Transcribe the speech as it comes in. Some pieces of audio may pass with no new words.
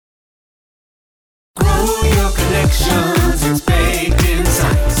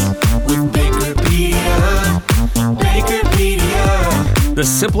the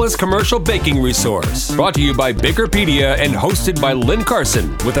simplest commercial baking resource. Brought to you by BAKERpedia and hosted by Lynn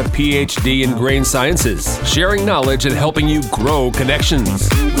Carson with a PhD in grain sciences, sharing knowledge and helping you grow connections.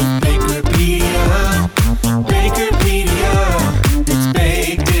 With BAKERpedia, it's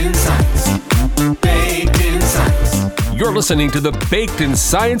baked in science. Baked in science. You're listening to the Baked in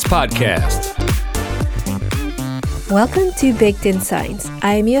Science podcast. Welcome to Baked in Science.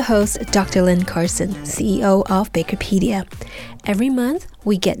 I am your host, Dr. Lynn Carson, CEO of BAKERpedia. Every month,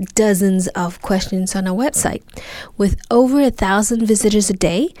 we get dozens of questions on our website. With over 1,000 visitors a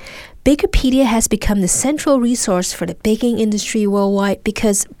day, BAKERpedia has become the central resource for the baking industry worldwide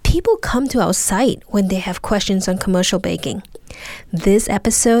because people come to our site when they have questions on commercial baking. This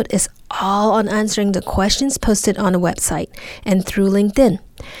episode is all on answering the questions posted on the website and through LinkedIn.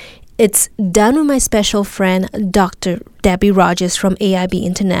 It's done with my special friend, Dr. Debi Rogers from AIB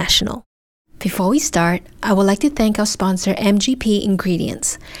International. Before we start, I would like to thank our sponsor, MGP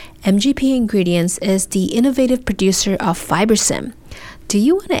Ingredients. MGP Ingredients is the innovative producer of FiberSim. Do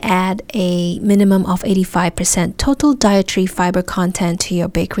you want to add a minimum of 85% total dietary fiber content to your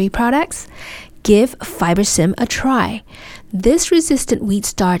bakery products? Give FiberSim a try. This resistant wheat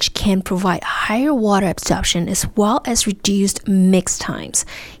starch can provide higher water absorption as well as reduced mix times.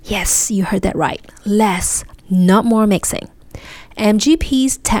 Yes, you heard that right. Less, not more mixing.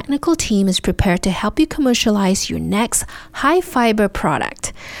 MGP's technical team is prepared to help you commercialize your next high-fiber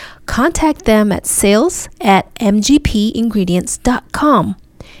product. Contact them at sales@mgpingredients.com.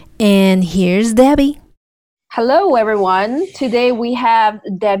 And here's Debbie. Hello, everyone. Today we have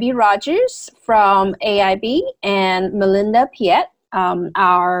Debi Rogers from AIB and Melinda Piet,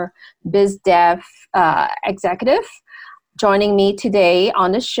 our biz dev executive, joining me today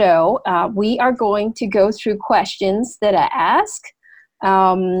on the show. We are going to go through questions that I ask.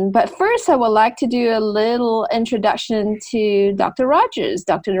 But first, I would like to do a little introduction to Dr. Rogers.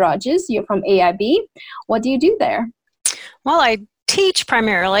 Dr. Rogers, you're from AIB. What do you do there? Well, I teach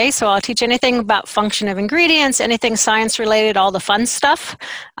primarily, so I'll teach anything about function of ingredients, anything science related, all the fun stuff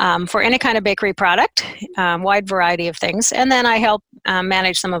for any kind of bakery product, wide variety of things. And then I help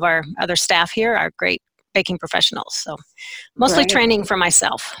manage some of our other staff here, our great baking professionals. So mostly training for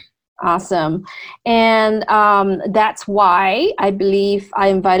myself. Awesome. And that's why I believe I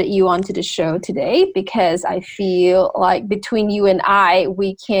invited you onto the show today, because I feel like between you and I,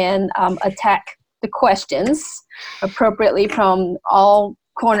 we can attack the questions appropriately from all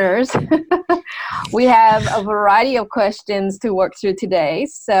corners. We have a variety of questions to work through today.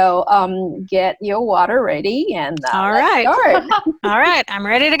 So get your water ready and let's start. All right. I'm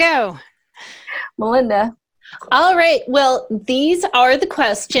ready to go. Melinda. All right. Well, these are the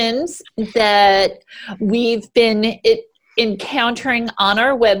questions that we've been encountering on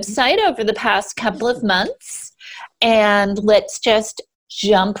our website over the past couple of months. And let's just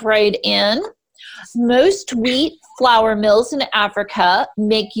jump right in. Most wheat flour mills in Africa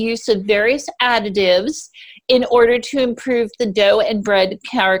make use of various additives in order to improve the dough and bread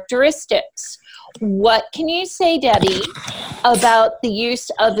characteristics. What can you say, Debbie, about the use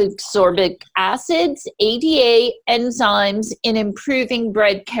of ascorbic acids, ADA, enzymes in improving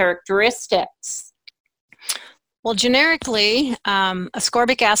bread characteristics? Well, generically,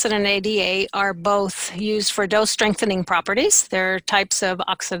 ascorbic acid and ADA are both used for dough strengthening properties. They're types of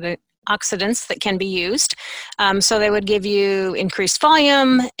oxidants that can be used. So they would give you increased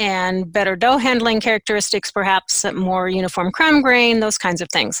volume and better dough handling characteristics, perhaps more uniform crumb grain, those kinds of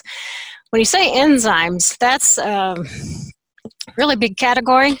things. When you say enzymes, that's a really big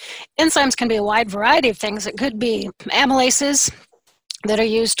category. Enzymes can be a wide variety of things. It could be amylases that are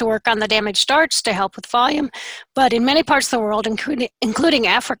used to work on the damaged starch to help with volume. But in many parts of the world, including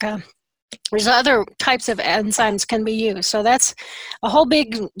Africa, there's other types of enzymes can be used. So that's a whole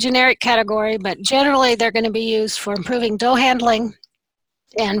big generic category, but generally they're going to be used for improving dough handling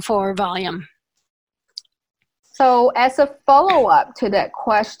and for volume. So as a follow-up to that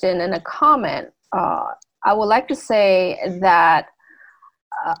question and a comment, I would like to say that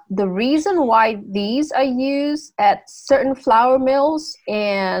the reason why these are used at certain flour mills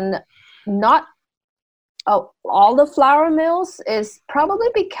and not all the flour mills is probably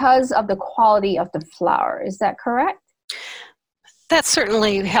because of the quality of the flour. Is that correct? That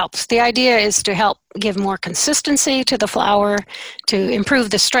certainly helps. The idea is to help give more consistency to the flour, to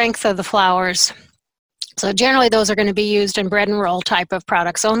improve the strength of the flours. So generally those are going to be used in bread and roll type of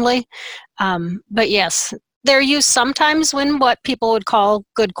products only. But yes, they're used sometimes when what people would call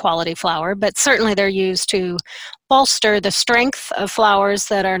good quality flour, but certainly they're used to bolster the strength of flours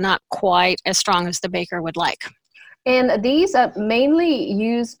that are not quite as strong as the baker would like. And these are mainly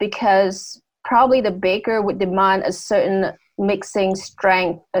used because probably the baker would demand a certain mixing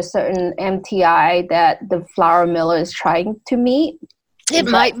strength, a certain MTI that the flour miller is trying to meet? It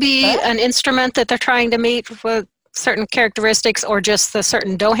might be an instrument that they're trying to meet with certain characteristics, or just the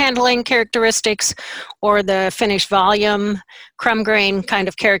certain dough handling characteristics, or the finish volume, crumb grain kind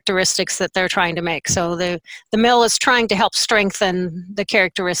of characteristics that they're trying to make. So the mill is trying to help strengthen the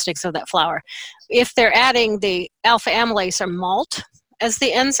characteristics of that flour. If they're adding the alpha amylase or malt as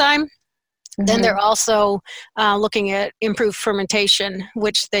the enzyme, then they're also looking at improved fermentation,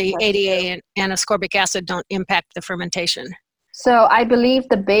 which the ADA and ascorbic acid don't impact the fermentation. So I believe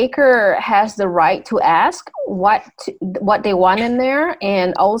the baker has the right to ask what they want in there,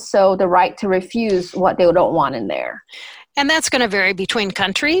 and also the right to refuse what they don't want in there. And that's going to vary between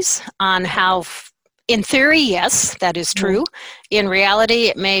countries on how, in theory, yes, that is true. In reality,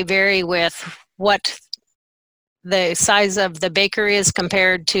 it may vary with what the size of the baker is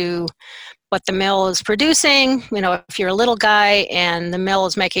compared to what the mill is producing. You know, if you're a little guy and the mill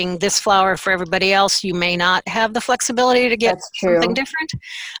is making this flour for everybody else, you may not have the flexibility to get something different.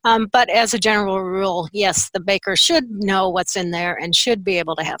 But as a general rule, yes, the baker should know what's in there and should be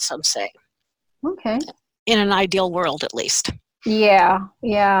able to have some say. Okay. In an ideal world, at least. Yeah.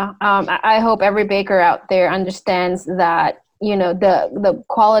 I hope every baker out there understands that, you know, the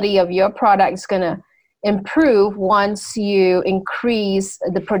quality of your product is going to improve once you increase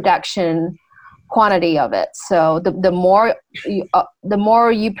the production quantity of it. So the more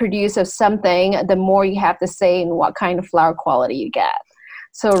you produce of something, the more you have to say in what kind of flour quality you get.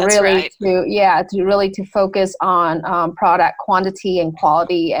 So That's really right. to focus on product quantity and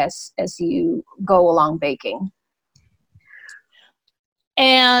quality as you go along baking.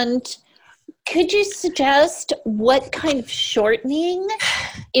 And could you suggest what kind of shortening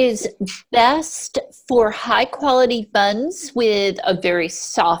is best for high quality buns with a very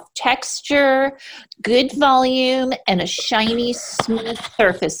soft texture, good volume, and a shiny, smooth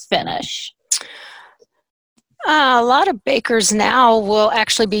surface finish? A lot of bakers now will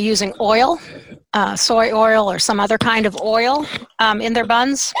actually be using oil, soy oil or some other kind of oil in their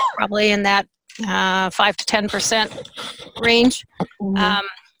buns, probably in that 5 to 10% range.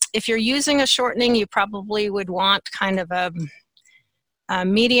 If you're using a shortening, you probably would want kind of a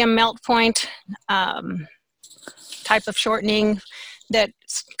medium melt point type of shortening.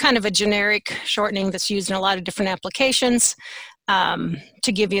 That's kind of a generic shortening that's used in a lot of different applications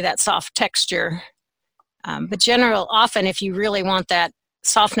to give you that soft texture. But often if you really want that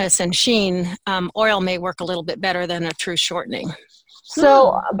softness and sheen, oil may work a little bit better than a true shortening.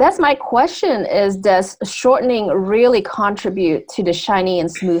 So that's my question is, does shortening really contribute to the shiny and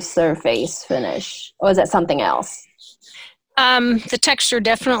smooth surface finish? Or is that something else? The texture,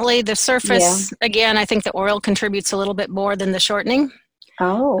 definitely. The surface, again, I think the oil contributes a little bit more than the shortening.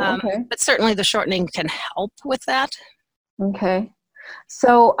 Oh, okay. But certainly the shortening can help with that. Okay.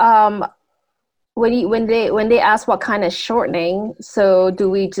 So when they ask what kind of shortening, so do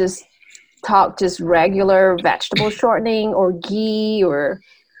we just talk just regular vegetable shortening or ghee, or,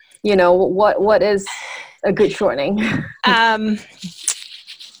 you know, what is a good shortening?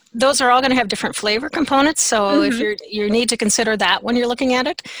 Those are all going to have different flavor components. So if you need to consider that when you're looking at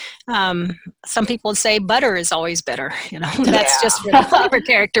it. Some people would say butter is always better. You know, that's just for the flavor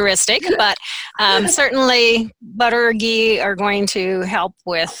characteristic. But certainly butter or ghee are going to help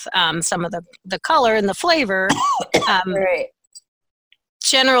with some of the color and the flavor. Right.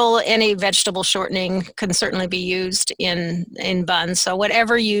 Any vegetable shortening can certainly be used in buns. So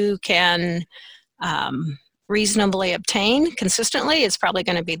whatever you can reasonably obtain consistently is probably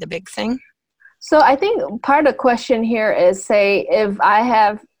going to be the big thing. So I think part of the question here is, say, if I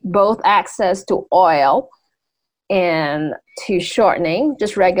have both access to oil and to shortening,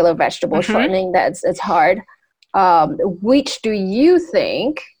 just regular vegetable shortening, it's hard. Which do you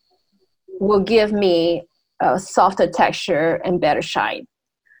think will give me a softer texture and better shine?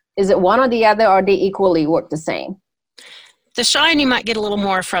 Is it one or the other, or they equally work the same? The shine you might get a little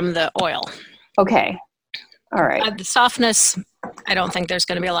more from the oil. Okay. All right. The softness, I don't think there's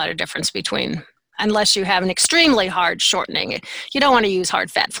going to be a lot of difference between, unless you have an extremely hard shortening. You don't want to use hard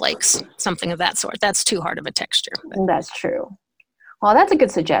fat flakes, something of that sort. That's too hard of a texture. That's true. Well, that's a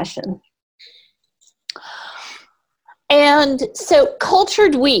good suggestion. And so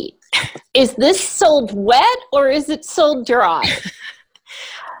cultured wheat, is this sold wet or is it sold dry?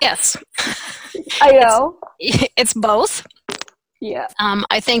 Yes. I know. It's both. Yeah.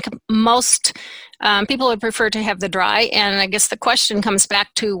 I think most people would prefer to have the dry, and I guess the question comes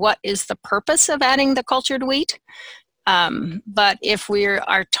back to what is the purpose of adding the cultured wheat? But if we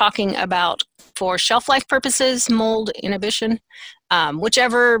are talking about for shelf life purposes, mold inhibition,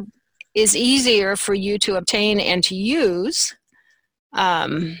 whichever is easier for you to obtain and to use.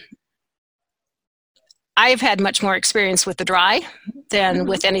 I've had much more experience with the dry than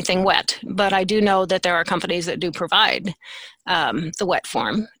with anything wet, but I do know that there are companies that do provide the wet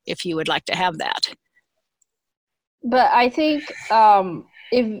form if you would like to have that. But I think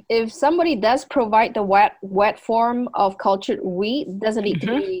if somebody does provide the wet form of cultured wheat, does it need to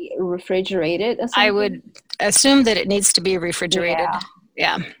be refrigerated or something? I would assume that it needs to be refrigerated.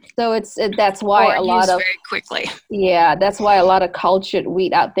 Yeah. So that's why a lot of very quickly. Yeah, that's why a lot of cultured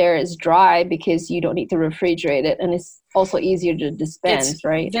wheat out there is dry, because you don't need to refrigerate it, and it's also easier to dispense,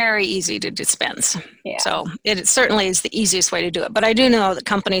 right? Very easy to dispense. Yeah. So it certainly is the easiest way to do it. But I do know that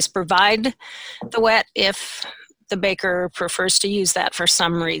companies provide the wet if the baker prefers to use that for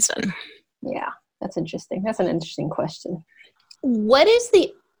some reason. Yeah, that's interesting. That's an interesting question. What is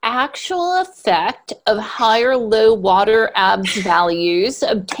the actual effect of high or low water abs values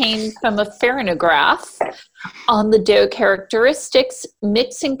obtained from a farinograph on the dough characteristics,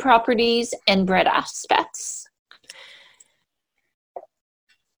 mixing properties, and bread aspects?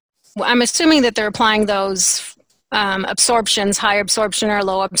 Well, I'm assuming that they're applying those absorptions, high absorption or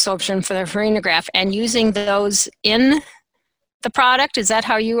low absorption for the farinograph, and using those in the product. Is that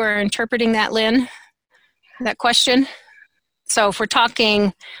how you are interpreting that, Lynn? That question? So if we're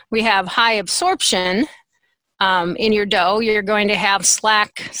talking, we have high absorption in your dough, you're going to have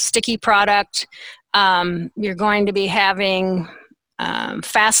slack, sticky product. You're going to be having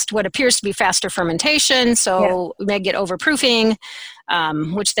what appears to be faster fermentation. So you may get overproofing,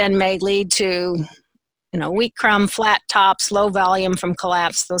 which then may lead to, wheat crumb, flat tops, low volume from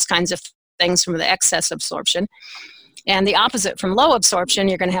collapse, those kinds of things from the excess absorption. And the opposite from low absorption,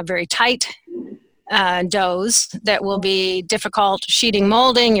 you're going to have very tight doughs that will be difficult sheeting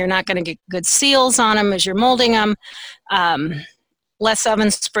molding. You're not going to get good seals on them as you're molding them. Less oven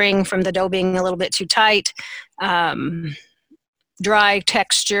spring from the dough being a little bit too tight. Dry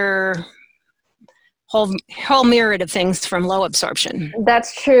texture. Whole myriad of things from low absorption.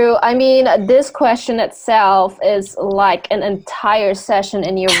 That's true. I mean, this question itself is like an entire session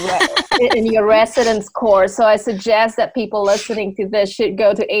in your residence course. So I suggest that people listening to this should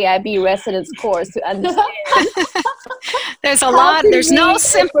go to AIB residence course to understand. There's a lot. There's no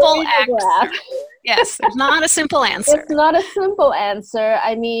simple answer. Yes, there's not a simple answer. It's not a simple answer.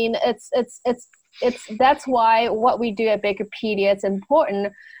 I mean, it's that's why what we do at BAKERpedia is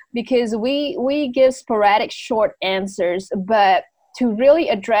important. Because we give sporadic short answers, but to really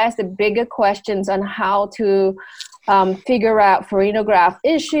address the bigger questions on how to figure out farinograph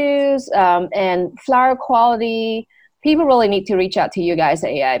issues and flour quality, people really need to reach out to you guys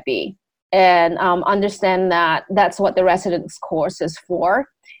at AIB and understand that that's what the residence course is for.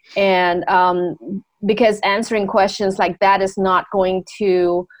 And because answering questions like that is not going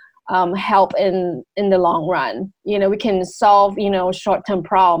to help in the long run. We can solve, short-term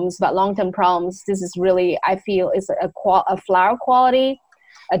problems, but long-term problems, this is really, I feel, is a flour quality,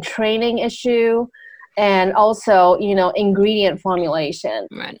 a training issue, and also, ingredient formulation.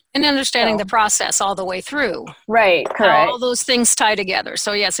 Right. And understanding the process all the way through. Right, correct. All those things tie together.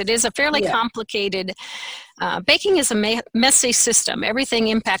 So yes, it is a fairly complicated, baking is a messy system. Everything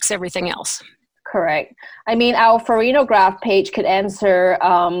impacts everything else. Correct. I mean, our farinograph page could answer,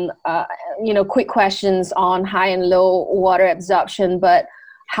 quick questions on high and low water absorption, but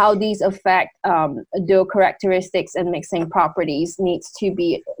how these affect dough characteristics and mixing properties needs to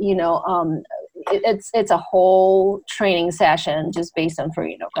be, it's a whole training session just based on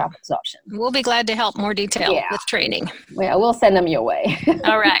farinograph absorption. We'll be glad to help more detail with training. Yeah, we'll send them your way.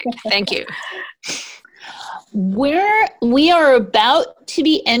 All right. Thank you. We are about to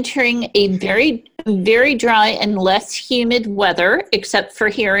be entering a very, very dry and less humid weather, except for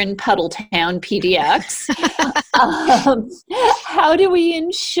here in Puddletown, PDX. How do we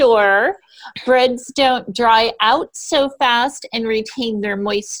ensure breads don't dry out so fast and retain their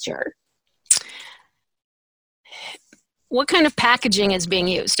moisture? What kind of packaging is being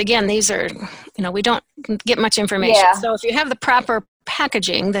used? Again, these are, we don't get much information. Yeah. So if you have the proper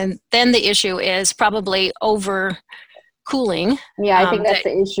packaging, then the issue is probably over cooling. Yeah, I think that's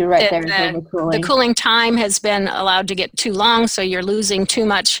the issue right there. The cooling time has been allowed to get too long, so you're losing too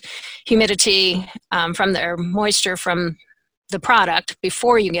much humidity from the moisture from the product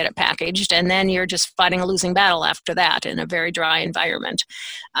before you get it packaged, and then you're just fighting a losing battle after that in a very dry environment.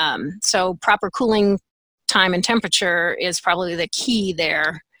 So proper cooling time and temperature is probably the key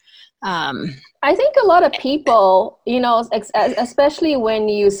there. I think a lot of people, especially when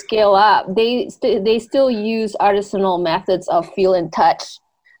you scale up, they still use artisanal methods of feel and touch.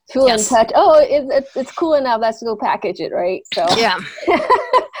 Oh, it's cool enough. Let's go package it, right? So yeah.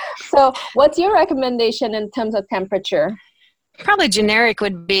 So what's your recommendation in terms of temperature? Probably generic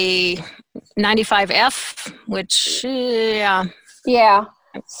would be 95F, which, Yeah.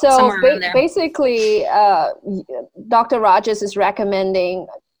 So somewhere around there. basically, Dr. Rogers is recommending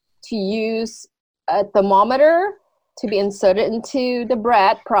to use a thermometer to be inserted into the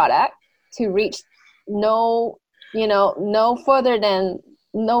bread product to reach no far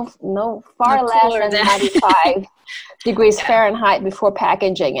less than 95 degrees Fahrenheit before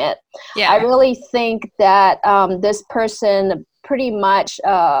packaging it. Yeah. I really think that this person pretty much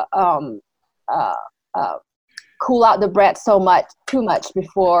cool out the bread too much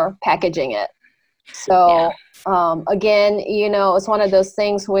before packaging it. So again, it's one of those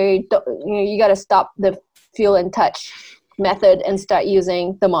things where you got to stop the feel and touch method and start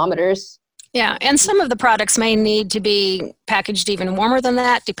using thermometers. Yeah, and some of the products may need to be packaged even warmer than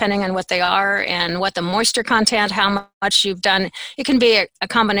that, depending on what they are and what the moisture content, how much you've done. It can be a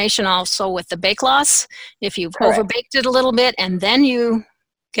combination also with the bake loss. If you've overbaked it a little bit and then you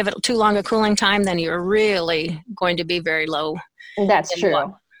give it too long a cooling time, then you're really going to be very low. That's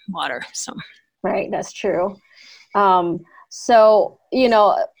true. Water. So. Right, that's true. So, in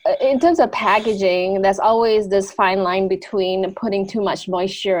terms of packaging, there's always this fine line between putting too much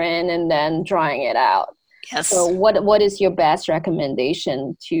moisture in and then drying it out. Yes. So what is your best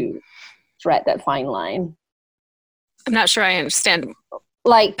recommendation to thread that fine line? I'm not sure I understand.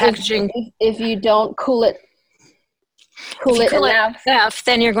 Like packaging. If you don't cool it enough,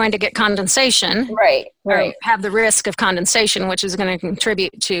 then you're going to get condensation. Right. Or have the risk of condensation, which is going to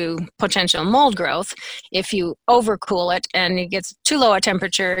contribute to potential mold growth. If you overcool it and it gets too low a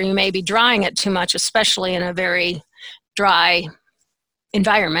temperature, you may be drying it too much, especially in a very dry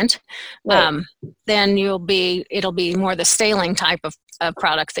environment. Right. Then it'll be more the staling type of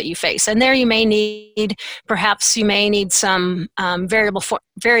product that you face. And there you may need some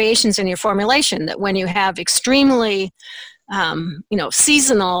variations in your formulation, that when you have extremely,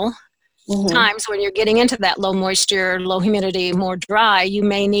 seasonal times when you're getting into that low moisture, low humidity, more dry, you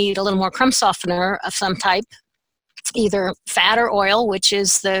may need a little more crumb softener of some type, either fat or oil, which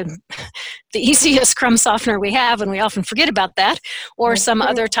is the easiest crumb softener we have, and we often forget about that, or some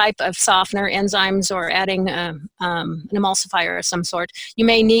other type of softener, enzymes, or adding an emulsifier of some sort. You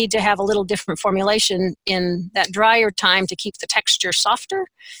may need to have a little different formulation in that drier time to keep the texture softer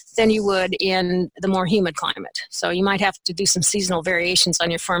than you would in the more humid climate. So you might have to do some seasonal variations on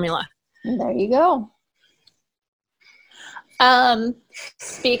your formula. There you go.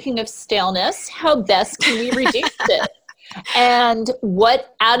 Speaking of staleness, how best can we reduce it? And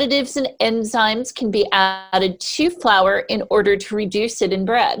what additives and enzymes can be added to flour in order to reduce it in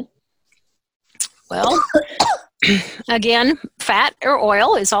bread? Well, again, fat or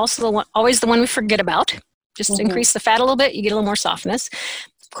oil is also always the one we forget about. Just increase the fat a little bit, you get a little more softness.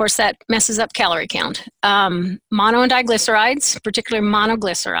 Of course, that messes up calorie count. Mono and diglycerides, particularly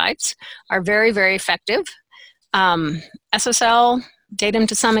monoglycerides, are very, very effective. SSL, datum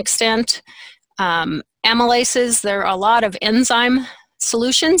to some extent. Amylases, there are a lot of enzyme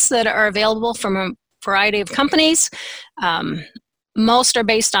solutions that are available from a variety of companies. Most are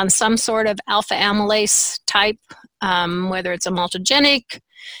based on some sort of alpha amylase type, whether it's a multigenic,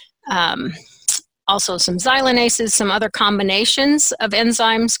 also some xylanases, some other combinations of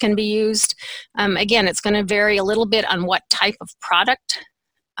enzymes can be used. Again, it's going to vary a little bit on what type of product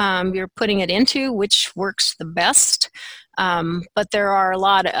you're putting it into, which works the best. But there are a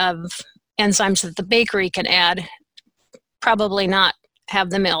lot of enzymes that the bakery can add, probably not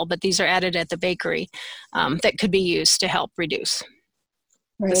have the mill, but these are added at the bakery that could be used to help reduce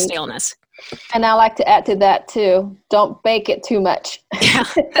the staleness. And I like to add to that too, don't bake it too much. Yeah,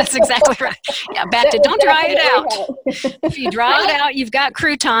 that's exactly right. Yeah, don't dry it out. If you dry it out, you've got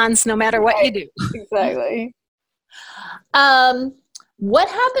croutons no matter what you do. Exactly. What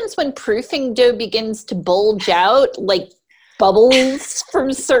happens when proofing dough begins to bulge out, like bubbles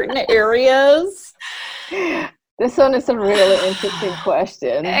from certain areas? This one is a really interesting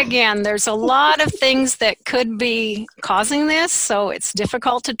question. Again, there's a lot of things that could be causing this, so it's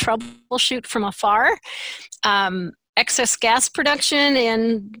difficult to troubleshoot from afar. Excess gas production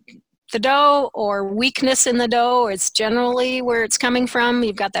in the dough or weakness in the dough is generally where it's coming from.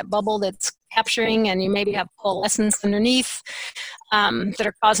 You've got that bubble that's capturing, and you maybe have coalescence underneath that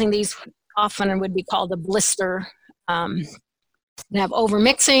are causing these. Often would be called a blister. You have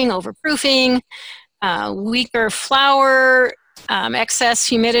overmixing, overproofing, weaker flour, excess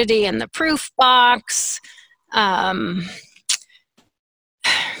humidity in the proof box. Yeah,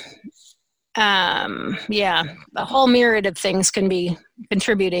 a whole myriad of things can be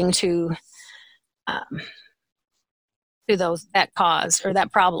contributing to to that cause or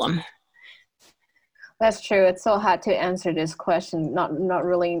that problem. That's true. It's so hard to answer this question, not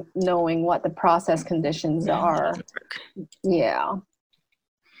really knowing what the process conditions are. Yeah,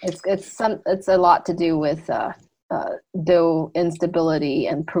 it's a lot to do with dough instability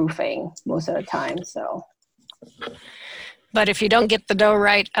and proofing most of the time. So, but if you don't get the dough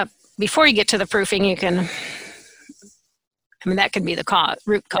right up before you get to the proofing, you can. I mean, that could be the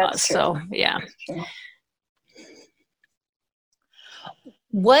root cause. So, yeah.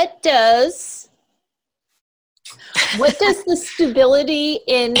 What does the stability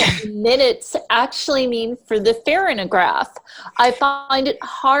in minutes actually mean for the Fahrenograph? I find it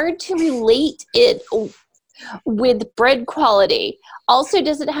hard to relate it with bread quality. Also,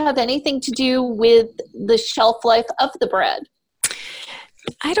 does it have anything to do with the shelf life of the bread?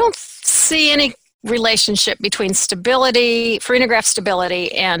 I don't see any relationship between Fahrenograph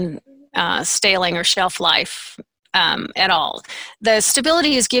stability and staling or shelf life at all. The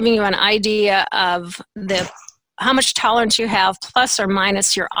stability is giving you an idea of how much tolerance you have plus or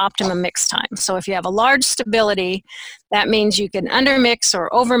minus your optimum mix time. So if you have a large stability, that means you can undermix or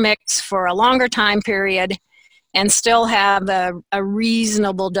overmix for a longer time period and still have a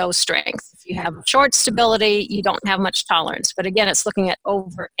reasonable dough strength. If you have short stability, you don't have much tolerance. But again, it's looking at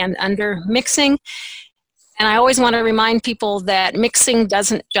over and under mixing. And I always want to remind people that mixing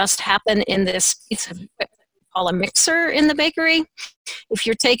doesn't just happen in this piece of equipment we call a mixer in the bakery. If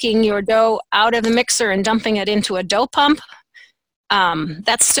you're taking your dough out of the mixer and dumping it into a dough pump,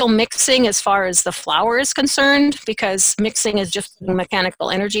 that's still mixing as far as the flour is concerned, because mixing is just putting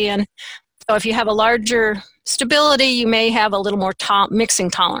mechanical energy in. So if you have a larger stability, you may have a little more mixing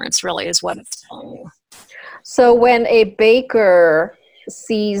tolerance, really, is what it's telling you. So when a baker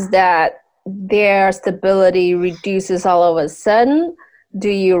sees that their stability reduces all of a sudden, do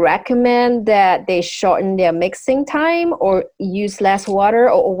you recommend that they shorten their mixing time or use less water,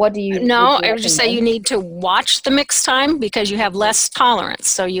 or what do you? No, I would just say you need to watch the mix time because you have less tolerance.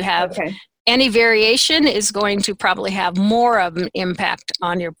 So you have any variation is going to probably have more of an impact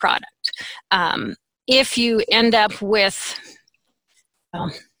on your product. If you end up with,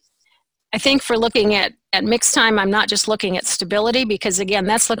 I think for looking at mix time, I'm not just looking at stability because, again,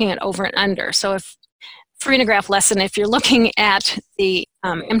 that's looking at over and under. So if Fahrenograph lesson, if you're looking at the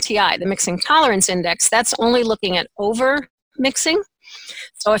MTI, the mixing tolerance index, that's only looking at over mixing.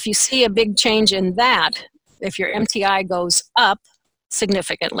 So if you see a big change in that, if your MTI goes up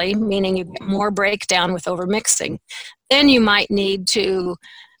significantly, meaning you get more breakdown with over mixing, then you might need to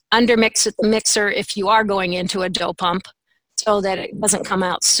undermix at the mixer if you are going into a dough pump so that it doesn't come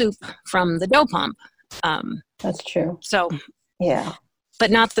out soup from the dough pump. That's true. So, yeah.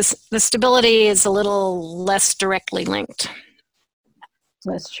 But not the stability is a little less directly linked.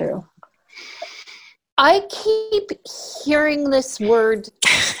 That's true. I keep hearing this word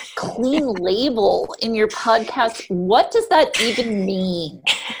clean label in your podcast. What does that even mean?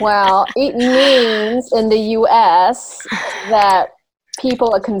 Well, it means in the US that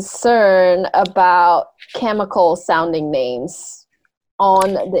people are concerned about chemical sounding names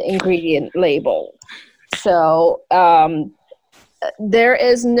on the ingredient label. So there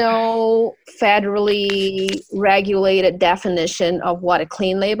is no federally regulated definition of what a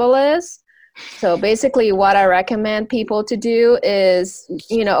clean label is. So basically what I recommend people to do is,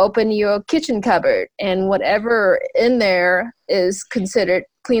 open your kitchen cupboard and whatever in there is considered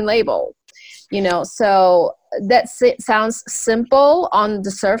clean label. So that sounds simple on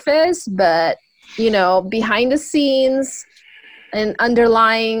the surface, but, behind the scenes and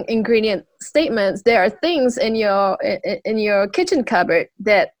underlying ingredient statements, there are things in your kitchen cupboard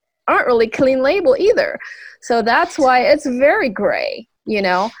that aren't really clean label either. So that's why it's very gray,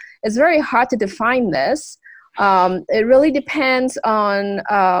 It's very hard to define this. It really depends on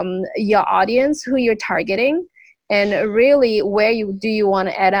your audience, who you're targeting, and really where do you want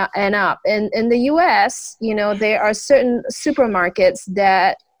to end up. And in the US, there are certain supermarkets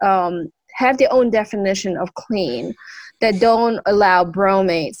that have their own definition of clean, that don't allow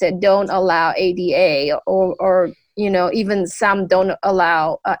bromates, that don't allow ADA, or even some don't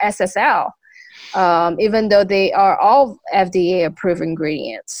allow SSL. Even though they are all FDA approved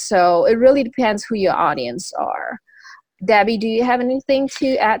ingredients. So it really depends who your audience are. Debbie, do you have anything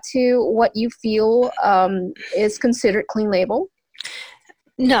to add to what you feel is considered clean label?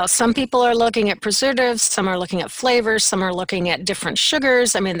 No, some people are looking at preservatives, some are looking at flavors, some are looking at different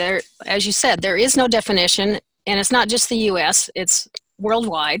sugars. I mean, as you said, there is no definition, and it's not just the US, it's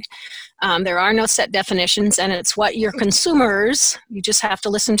worldwide. There are no set definitions, and it's what your consumers, you just have to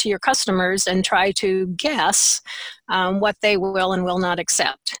listen to your customers and try to guess what they will and will not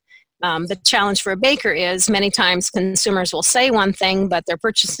accept. The challenge for a baker is many times consumers will say one thing, but their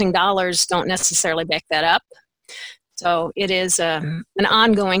purchasing dollars don't necessarily back that up. So it is an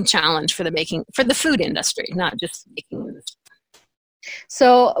ongoing challenge for the food industry, not just the baking industry.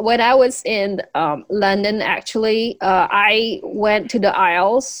 So when I was in London, actually, I went to the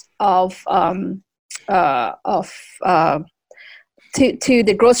aisles to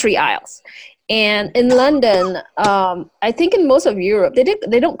the grocery aisles. And in London, I think in most of Europe,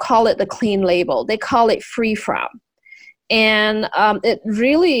 they don't call it the clean label. They call it free from. And it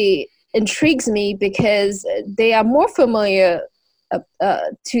really intrigues me because they are more familiar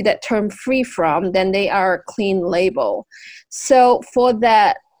to that term free from than they are clean label. So for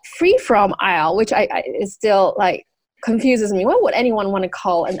that free from aisle, which it still like confuses me, what would anyone want to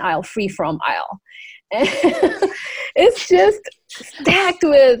call an aisle free from aisle? It's just stacked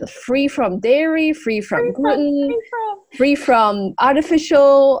with free from dairy, free from gluten, free from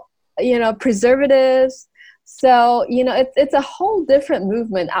artificial, preservatives. So, it's a whole different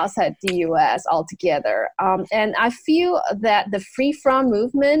movement outside the US altogether. And I feel that the free from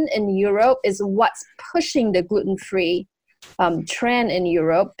movement in Europe is what's pushing the gluten-free trend in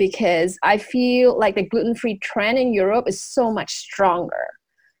Europe, because I feel like the gluten-free trend in Europe is so much stronger.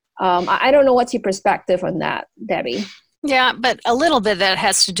 I don't know what's your perspective on that, Debbie. Yeah, but a little bit that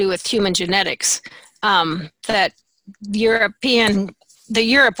has to do with human genetics, that Europe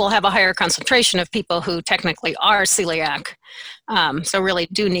will have a higher concentration of people who technically are celiac, so really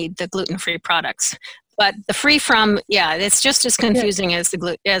do need the gluten-free products. But the free from, it's just as confusing as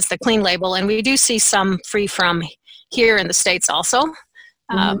the clean label, and we do see some free from here in the States also.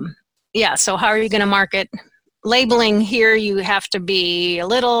 So how are you going to market? Labeling here, you have to be a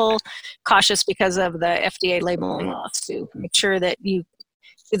little cautious because of the FDA labeling laws to make sure that you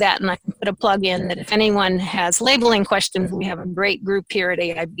do that. And I can put a plug in that if anyone has labeling questions, we have a great group here at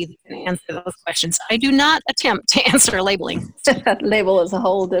AIB that can answer those questions. I do not attempt to answer labeling. Label is a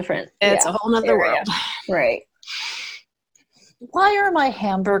whole different. It's a whole other world. Right. Why are my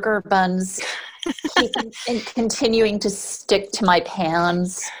hamburger buns continuing to stick to my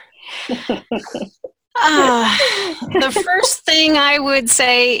pans? The first thing I would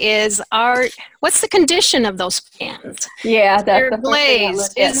say is, what's the condition of those pans? Yeah, they're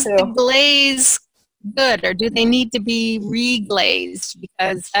glazed. Is the glaze good, or do they need to be reglazed?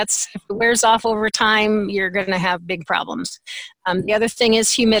 Because if it wears off over time, you're going to have big problems. The other thing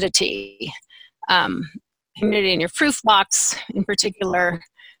is humidity. Humidity in your proof box, in particular.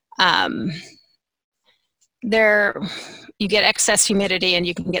 You get excess humidity, and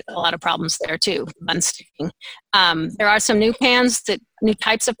you can get a lot of problems there too, bun sticking. There are some new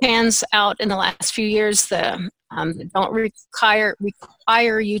types of pans out in the last few years that don't require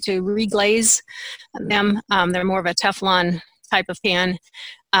you to reglaze them. They're more of a Teflon type of pan.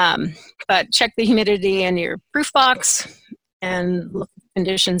 But check the humidity in your proof box and look at the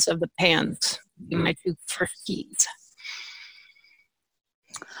conditions of the pans. My two first keys.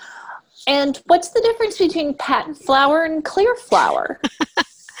 And what's the difference between patent flour and clear flour?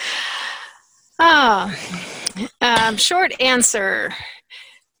 Short answer.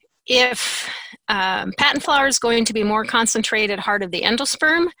 If patent flour is going to be more concentrated heart of the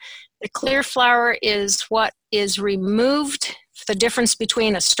endosperm, the clear flour is what is removed, the difference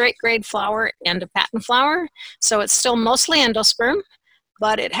between a straight grade flour and a patent flour. So it's still mostly endosperm,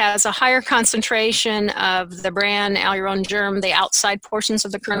 but it has a higher concentration of the bran, alurone, germ, the outside portions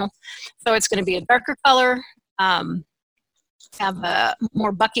of the kernel. So it's going to be a darker color, have a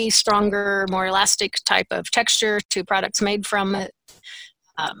more bucky, stronger, more elastic type of texture to products made from it.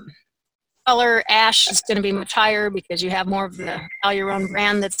 Color, ash is going to be much higher because you have more of the alurone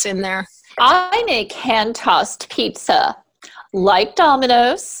bran that's in there. I make hand-tossed pizza like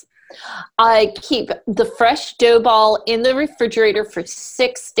Domino's. I keep the fresh dough ball in the refrigerator for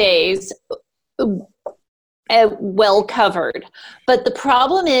 6 days, well covered. But the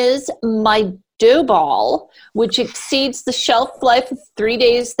problem is my dough ball, which exceeds the shelf life of 3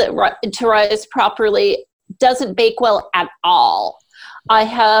 days to rise properly, doesn't bake well at all. I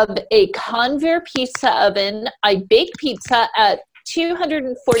have a Convair pizza oven. I bake pizza at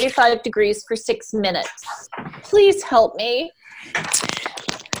 245 degrees for 6 minutes. Please help me.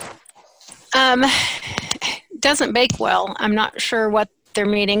 Doesn't bake well. I'm not sure what they're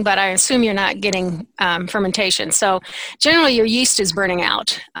meaning, but I assume you're not getting fermentation. So generally your yeast is burning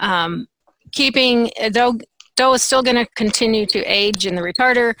out. Keeping dough is still going to continue to age in the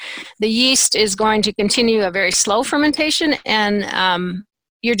retarder. The yeast is going to continue a very slow fermentation, and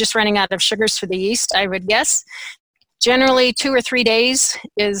you're just running out of sugars for the yeast, I would guess. Generally, 2 or 3 days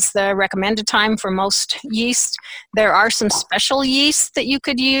is the recommended time for most yeast. There are some special yeasts that you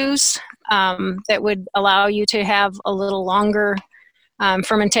could use that would allow you to have a little longer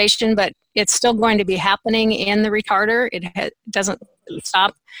fermentation, but it's still going to be happening in the retarder. It doesn't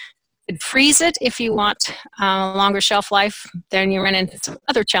stop. You'd freeze it if you want a longer shelf life. Then you run into some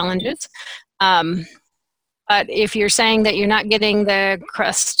other challenges. But if you're saying that you're not getting the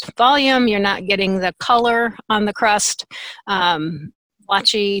crust volume, you're not getting the color on the crust,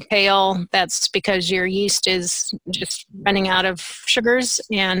 blotchy, pale, that's because your yeast is just running out of sugars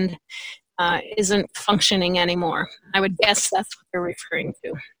and isn't functioning anymore. I would guess that's what they're referring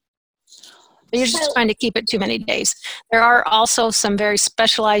to. But you're just trying to keep it too many days. There are also some very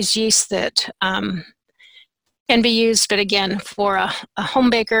specialized yeasts that can be used, but again, for a home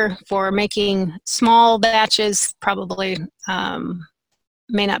baker, for making small batches, probably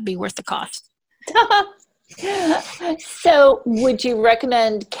may not be worth the cost. So would you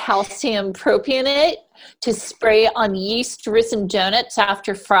recommend calcium propionate to spray on yeast risen donuts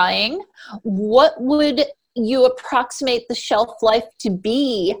after frying? What would you approximate the shelf life to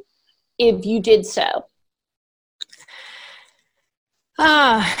be if you did so?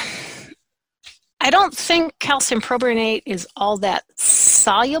 I don't think calcium propionate is all that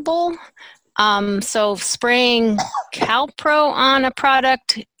soluble. So spraying CalPro on a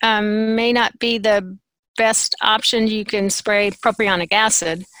product may not be the best option. You can spray propionic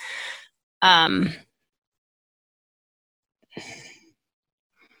acid.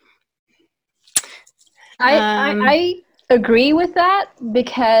 I agree with that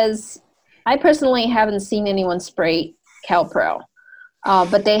because I personally haven't seen anyone spray CalPro,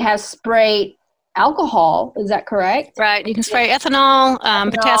 but they have sprayed alcohol. Is that correct? Right. You can spray ethanol,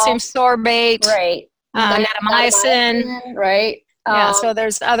 potassium sorbate, right, natamycin. right? Yeah. So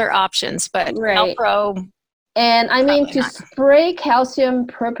there's other options, but right. CalPro. And I mean, to not. spray calcium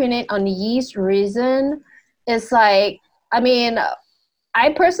propionate on yeast resin is like, I mean,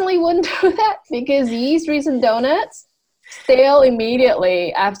 I personally wouldn't do that because yeast resin donuts stale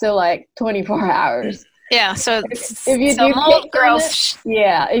immediately after like 24 hours. Yeah, so if you so do mold growth,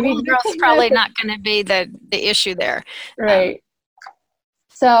 mold growth is probably not going to be the issue there. Right.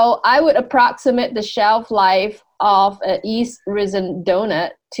 So I would approximate the shelf life of a yeast risen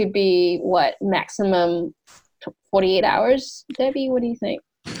donut to be what, maximum 48 hours? Debbie, what do you think?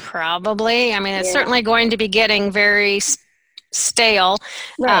 Probably. I mean, it's certainly going to be getting very stale.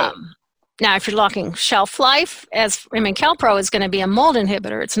 Right. Now, if you're looking shelf life, CalPro is going to be a mold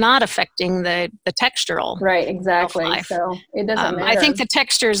inhibitor. It's not affecting the textural. Right, exactly. Shelf life. So it doesn't matter. I think the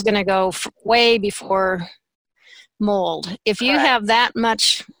texture is going to go way before mold. If you have that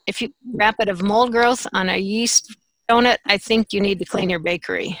much, if you rapid of mold growth on a yeast donut, I think you need to clean your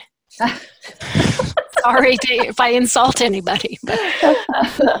bakery. Sorry if I insult anybody. But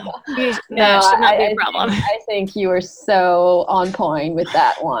it should not be a problem. I think you are so on point with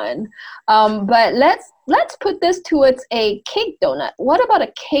that one. But let's put this towards a cake donut. What about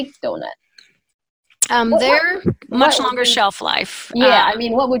a cake donut? They're much longer shelf life. Yeah, I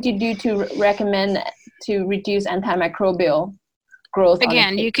mean, what would you do to recommend to reduce antimicrobial growth?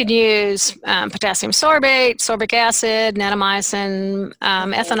 Again, you could use potassium sorbate, sorbic acid, natamycin.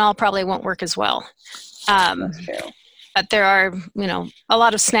 Ethanol probably won't work as well. That's true. But there are, a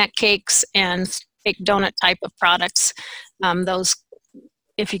lot of snack cakes and cake donut type of products. Those,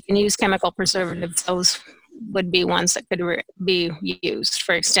 if you can use chemical preservatives, those would be ones that could be used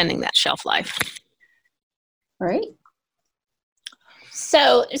for extending that shelf life. Right.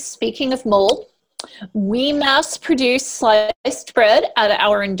 So speaking of mold, we mass produce sliced bread at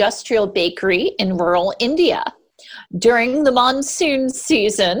our industrial bakery in rural India. During the monsoon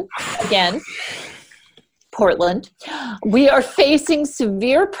season, again, Portland, we are facing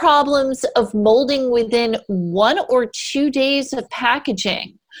severe problems of molding within 1 or 2 days of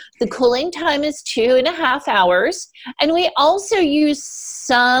packaging. The cooling time is 2.5 hours, and we also use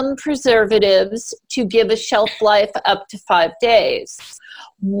some preservatives to give a shelf life up to 5 days.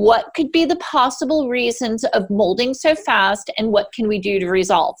 What could be the possible reasons of molding so fast, and what can we do to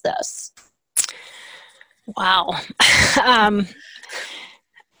resolve this? Wow.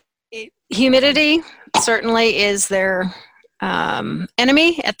 Humidity certainly is their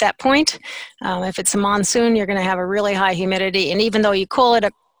enemy at that point. If it's a monsoon, you're going to have a really high humidity, and even though you cool it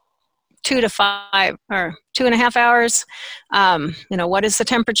 2 to 5 or 2.5 hours, what is the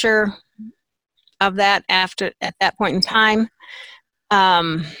temperature of that at that point in time?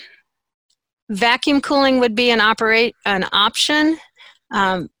 Vacuum cooling would be an option.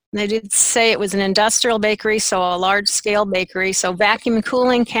 They did say it was an industrial bakery, so a large-scale bakery. So vacuum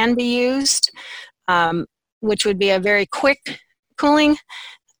cooling can be used. which would be a very quick cooling.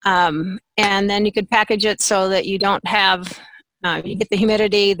 And then you could package it so that you don't have, you get the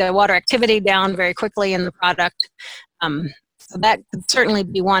humidity, the water activity down very quickly in the product. So that could certainly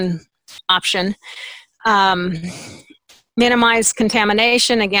be one option. Minimize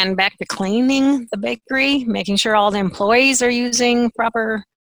contamination, again, back to cleaning the bakery, making sure all the employees are using proper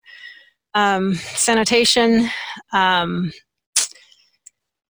sanitation.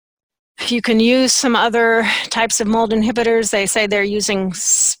 You can use some other types of mold inhibitors. They say they're using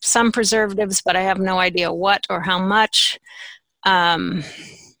some preservatives, but I have no idea what or how much. What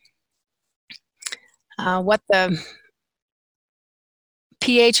the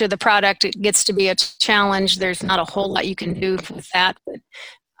pH of the product, it gets to be a challenge. There's not a whole lot you can do with that, but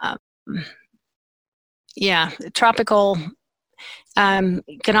yeah, tropical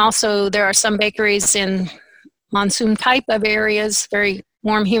can also, there are some bakeries in monsoon type of areas, very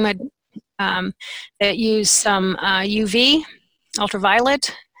warm, humid, that use some UV,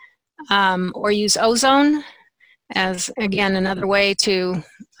 ultraviolet, or use ozone as, again, another way to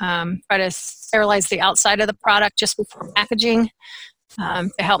try to sterilize the outside of the product just before packaging to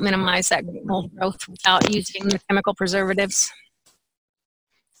help minimize that mold growth without using the chemical preservatives.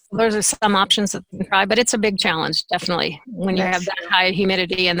 Those are some options that you can try, but it's a big challenge, definitely, when you have that high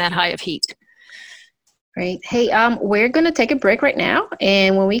humidity and that high of heat. Great. Hey, we're going to take a break right now,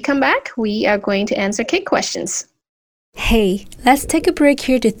 and when we come back, we are going to answer cake questions. Hey, let's take a break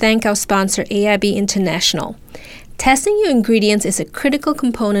here to thank our sponsor, AIB International. Testing your ingredients is a critical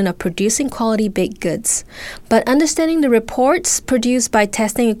component of producing quality baked goods, but understanding the reports produced by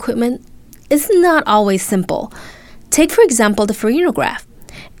testing equipment is not always simple. Take, for example, the farinograph.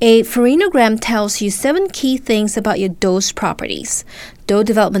 A farinogram tells you 7 key things about your dough's properties: dough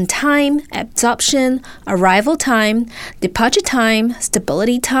development time, absorption, arrival time, departure time,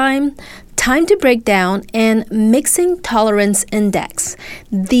 stability time, time to break down, and mixing tolerance index.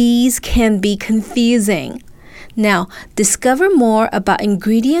 These can be confusing. Now, discover more about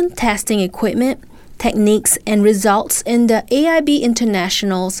ingredient testing equipment, techniques, and results in the AIB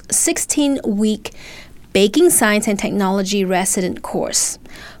International's 16-week Baking Science and Technology Resident Course.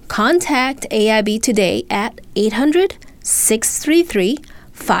 Contact AIB today at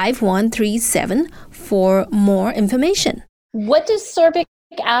 800-633-5137 for more information. What does sorbic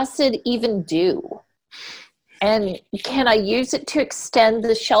acid even do? And can I use it to extend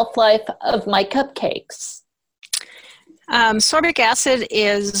the shelf life of my cupcakes? Sorbic acid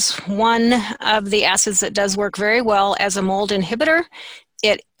is one of the acids that does work very well as a mold inhibitor.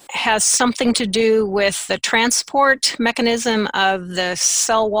 It has something to do with the transport mechanism of the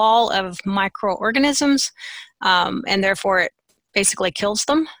cell wall of microorganisms, and therefore it basically kills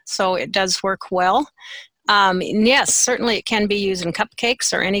them. So it does work well. And yes, certainly it can be used in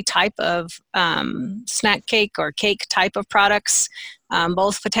cupcakes or any type of snack cake or cake type of products.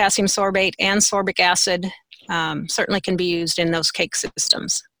 Both potassium sorbate and sorbic acid certainly can be used in those cake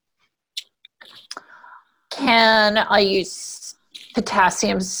systems. Can I use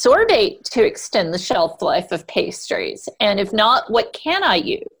potassium sorbate to extend the shelf life of pastries? And if not, what can I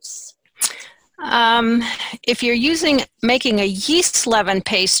use? If you're making a yeast leaven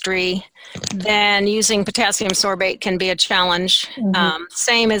pastry, then using potassium sorbate can be a challenge. Mm-hmm.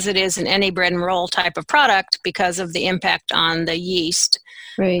 Same as it is in any bread and roll type of product because of the impact on the yeast.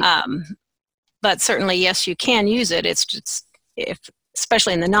 Right. But certainly, yes, you can use it. It's just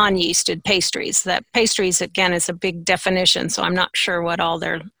especially in the non-yeasted pastries. That pastries, again, is a big definition, so I'm not sure what all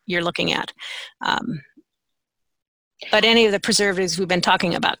you're looking at. But any of the preservatives we've been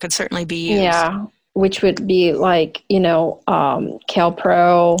talking about could certainly be used. Yeah, which would be like,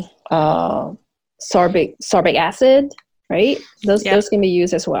 Calpro, sorbic acid, right? Those can be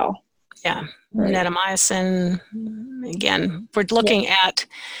used as well. Yeah, right. Netamycin. Again, we're looking at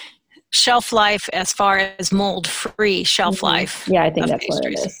shelf life as far as mold-free shelf life. Yeah, I think that's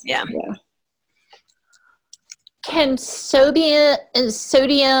pastries. What it is. Yeah. Can sodium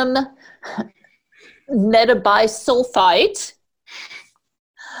metabisulfite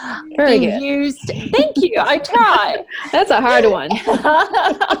be used? Thank you. I try. That's a hard one.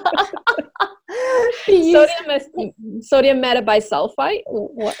 Sodium metabisulfite.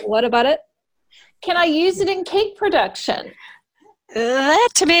 What about it? Can I use it in cake production? That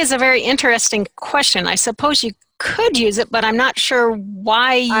to me is a very interesting question. I suppose you could use it, but I'm not sure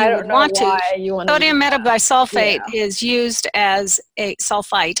why you would want to. Sodium metabisulfite is used as a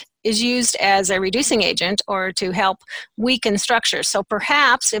sulfite, is used as a reducing agent or to help weaken structures. So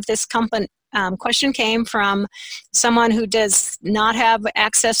perhaps if this question came from someone who does not have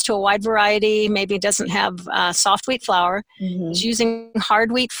access to a wide variety, maybe doesn't have soft wheat flour, is using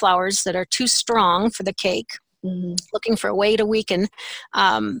hard wheat flours that are too strong for the cake, looking for a way to weaken.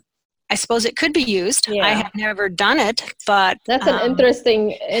 I suppose it could be used. Yeah. I have never done it, but that's an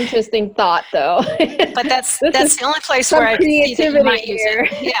interesting thought, though. But that's the only place where I can see that you might use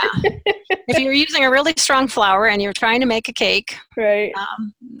it. Yeah, if you're using a really strong flour and you're trying to make a cake, right,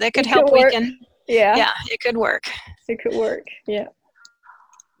 that could help weaken. Yeah, it could work. It could work. Yeah.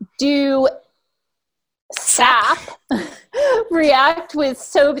 Do sap react with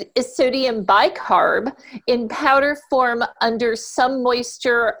sodium bicarb in powder form under some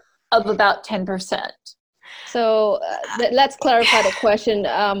moisture of about 10%? So let's clarify the question.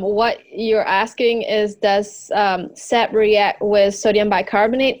 What you're asking is, does sap react with sodium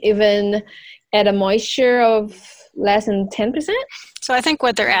bicarbonate even at a moisture of less than 10%? So I think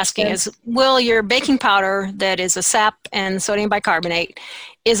what they're asking is, will your baking powder that is a sap and sodium bicarbonate,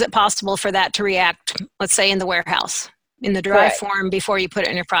 is it possible for that to react, let's say in the warehouse, in the dry form before you put it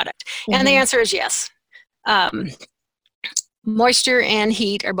in your product? And the answer is yes. Moisture and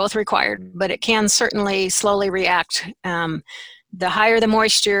heat are both required, but it can certainly slowly react. The higher the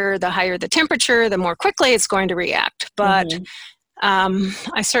moisture, the higher the temperature, the more quickly it's going to react. But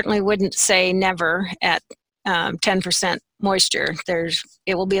I certainly wouldn't say never at 10% moisture.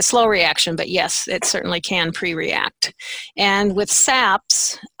 It will be a slow reaction, but yes, it certainly can pre-react. And with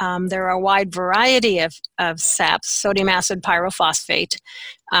saps, there are a wide variety of saps, sodium acid pyrophosphate,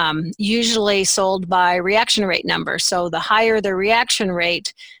 usually sold by reaction rate number. So the higher the reaction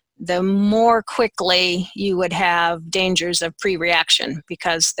rate, the more quickly you would have dangers of pre-reaction,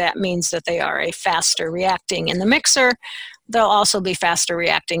 because that means that they are a faster reacting in the mixer. They'll also be faster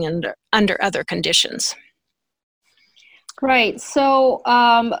reacting under other conditions. Right. So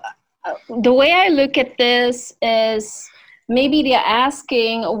the way I look at this is, maybe they're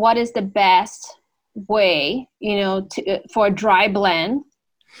asking what is the best way, for a dry blend.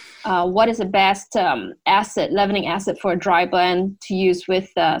 What is the best leavening acid for a dry blend to use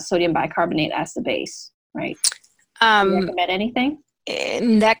with sodium bicarbonate as the base, right? Do you recommend anything?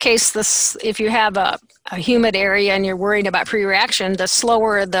 In that case, if you have a humid area and you're worried about pre-reaction, the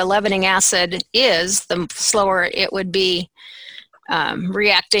slower the leavening acid is, the slower it would be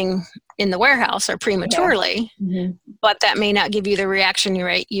reacting in the warehouse or prematurely, but that may not give you the reaction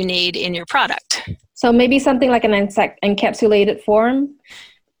rate you need in your product. So maybe something like an encapsulated form?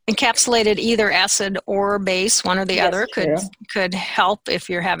 Encapsulated either acid or base, one or the other, could help if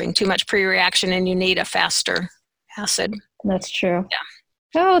you're having too much pre-reaction and you need a faster acid. That's true. Yeah.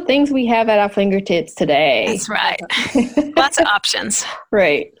 Oh, things we have at our fingertips today. That's right. Lots of options.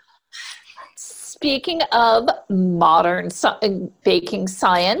 Right. Speaking of modern baking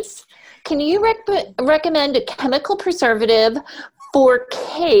science, can you recommend a chemical preservative for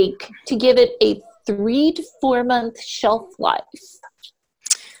cake to give it a 3 to 4 month shelf life?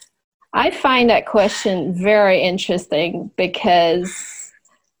 I find that question very interesting because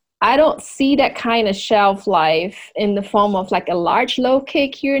I don't see that kind of shelf life in the form of like a large loaf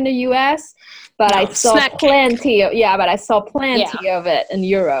cake here in the US, but I saw plenty of it in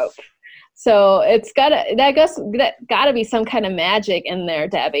Europe. So that gotta be some kind of magic in there,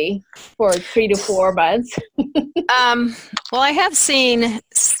 Debbie, for 3 to 4 months. Well, I have seen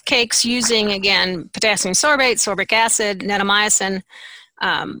cakes using, again, potassium sorbate, sorbic acid, netamycin,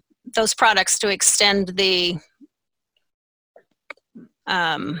 those products to extend the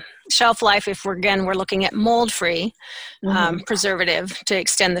shelf life. If we're looking at mold-free preservative to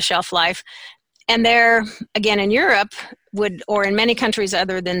extend the shelf life. And there, again, in Europe, or in many countries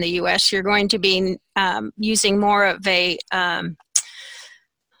other than the US, you're going to be using more of a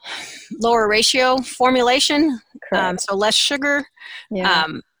lower ratio formulation, so less sugar. Yeah.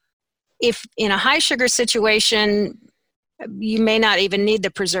 If in a high sugar situation, you may not even need the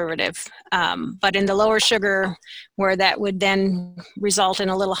preservative, but in the lower sugar, where that would then result in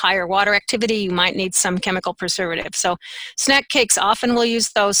a little higher water activity, you might need some chemical preservative. So snack cakes often will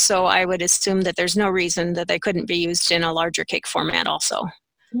use those, so I would assume that there's no reason that they couldn't be used in a larger cake format also.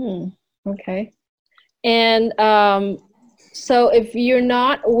 Okay. And so if you're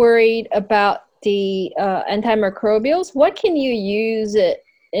not worried about the antimicrobials, what can you use it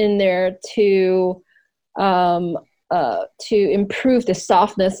in there to improve the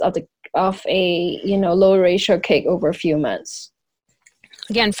softness of a low ratio cake over a few months?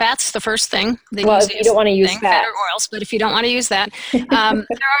 Again, fat's the first thing. If you don't want to use fat or oils, but if you don't want to use that, there are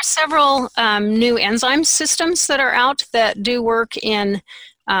several new enzyme systems that are out that do work in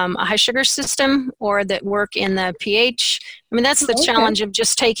a high sugar system or that work in the pH. I mean, that's the challenge of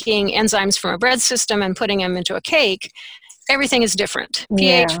just taking enzymes from a bread system and putting them into a cake. Everything is different.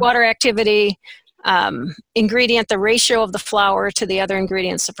 pH, water activity, ingredient, the ratio of the flour to the other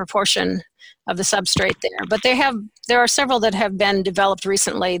ingredients, the proportion of the substrate there. But there are several that have been developed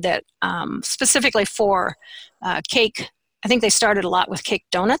recently that specifically for cake. I think they started a lot with cake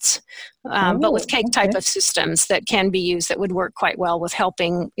donuts, but with cake type of systems that can be used that would work quite well with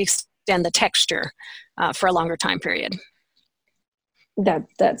helping extend the texture for a longer time period.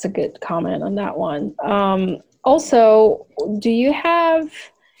 That's a good comment on that one. Also, do you have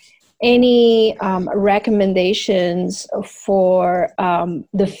any recommendations for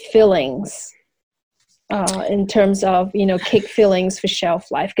the fillings in terms of, cake fillings for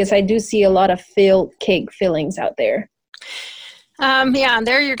shelf life? Because I do see a lot of filled cake fillings out there. And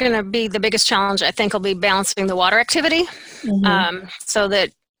there you're going to be the biggest challenge, I think, will be balancing the water activity so that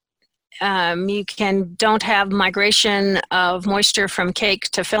you don't have migration of moisture from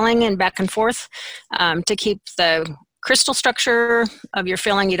cake to filling and back and forth to keep the crystal structure of your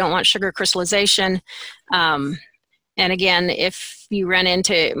filling. You don't want sugar crystallization. And again, if you run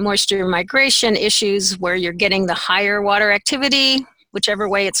into moisture migration issues where you're getting the higher water activity, whichever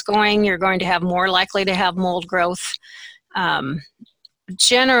way it's going, you're going to have more likely to have mold growth.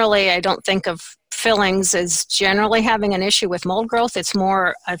 Generally, I don't think of fillings as generally having an issue with mold growth. It's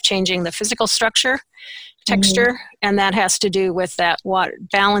more of changing the physical structure, texture, and that has to do with that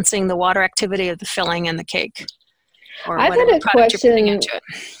balancing the water activity of the filling and the cake. I've got a question.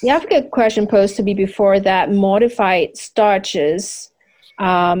 Yeah, I've got a question posed to me before that. Modified starches,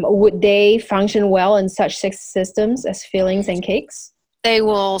 would they function well in such systems as fillings and cakes? They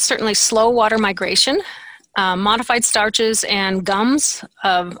will certainly slow water migration. Modified starches and gums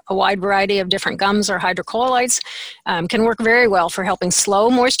of a wide variety of different gums or hydrocolloids can work very well for helping slow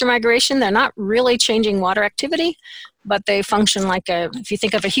moisture migration. They're not really changing water activity, but they function like if you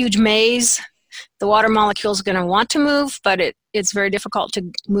think of a huge maze, the water molecule is going to want to move, but it's very difficult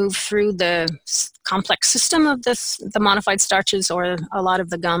to move through the complex system of the modified starches or a lot of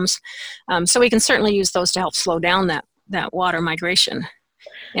the gums. So we can certainly use those to help slow down that water migration.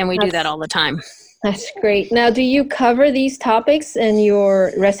 And we do that all the time. That's great. Now, do you cover these topics in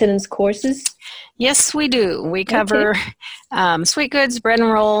your residence courses? Yes, we do. We cover sweet goods, bread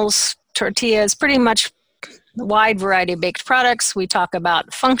and rolls, tortillas, pretty much a wide variety of baked products. We talk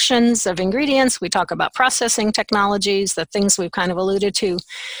about functions of ingredients. We talk about processing technologies, the things we've kind of alluded to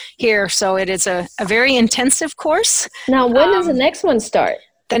here. So it is a very intensive course. Now, when does the next one start?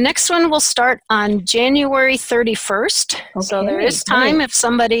 The next one will start on January 31st. Okay, so there is time if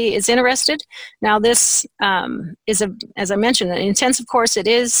somebody is interested. Now this is, as I mentioned, an intensive course. It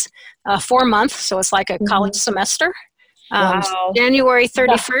is 4 months, so it's like a college semester. January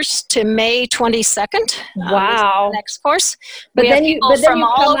 31st to May 22nd. Wow. The next course. But we then have you, people but then from you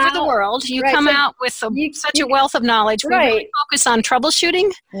all come over out, the world. You right, come so out with such a wealth of knowledge. We really focus on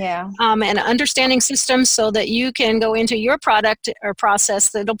troubleshooting and understanding systems so that you can go into your product or process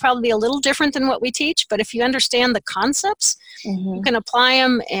that'll probably be a little different than what we teach. But if you understand the concepts, you can apply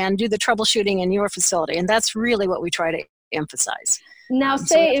them and do the troubleshooting in your facility. And that's really what we try to emphasize. Now,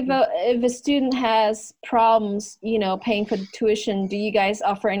 say if a student has problems, paying for the tuition, do you guys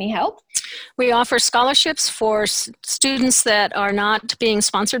offer any help? We offer scholarships for students that are not being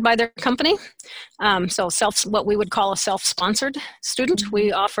sponsored by their company. So what we would call a self-sponsored student.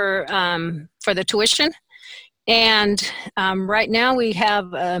 We offer for the tuition. And right now we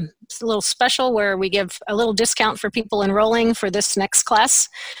have a little special where we give a little discount for people enrolling for this next class.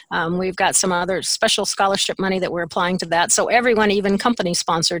 We've got some other special scholarship money that we're applying to that. So everyone, even company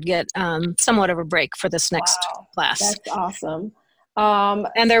sponsored, get somewhat of a break for this next class. That's awesome.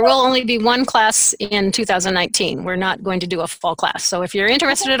 And there will only be one class in 2019. We're not going to do a fall class. So if you're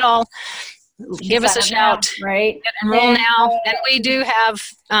interested at all, give us a shout. Right. Enroll now. And we do have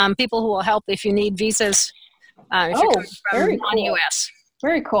people who will help if you need visas. If you're coming from non-US.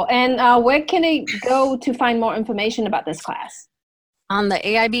 Very cool. And where can they go to find more information about this class? On the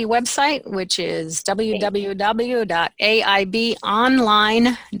AIB website, which is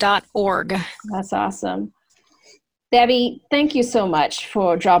www.aibonline.org. That's awesome. Debbie, thank you so much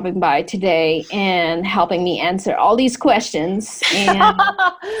for dropping by today and helping me answer all these questions.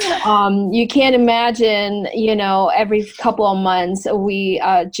 And you can't imagine, every couple of months we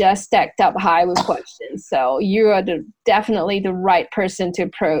just stacked up high with questions. So you are definitely the right person to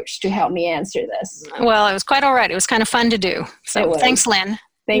approach to help me answer this. Well, it was quite all right. It was kind of fun to do. So thanks, Lynn.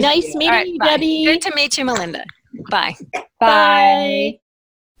 Nice meeting you, Debbie. Good to meet you, Melinda. Bye. Bye.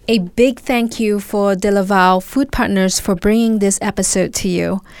 A big thank you for De Laval Food Partners for bringing this episode to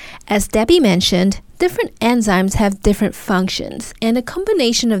you. As Debbie mentioned, different enzymes have different functions, and a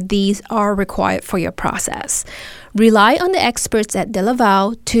combination of these are required for your process. Rely on the experts at De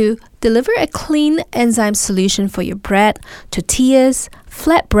Laval to deliver a clean enzyme solution for your bread, tortillas,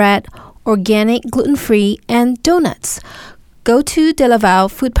 flatbread, organic, gluten-free, and donuts. Go to De Laval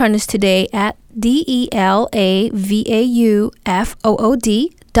Food Partners today at DELAVAUFOOD.com.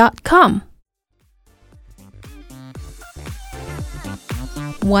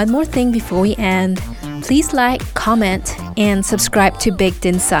 One more thing before we end. Please like, comment, and subscribe to Baked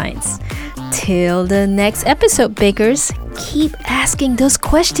in Science. Till the next episode, bakers, keep asking those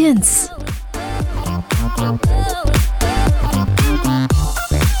questions.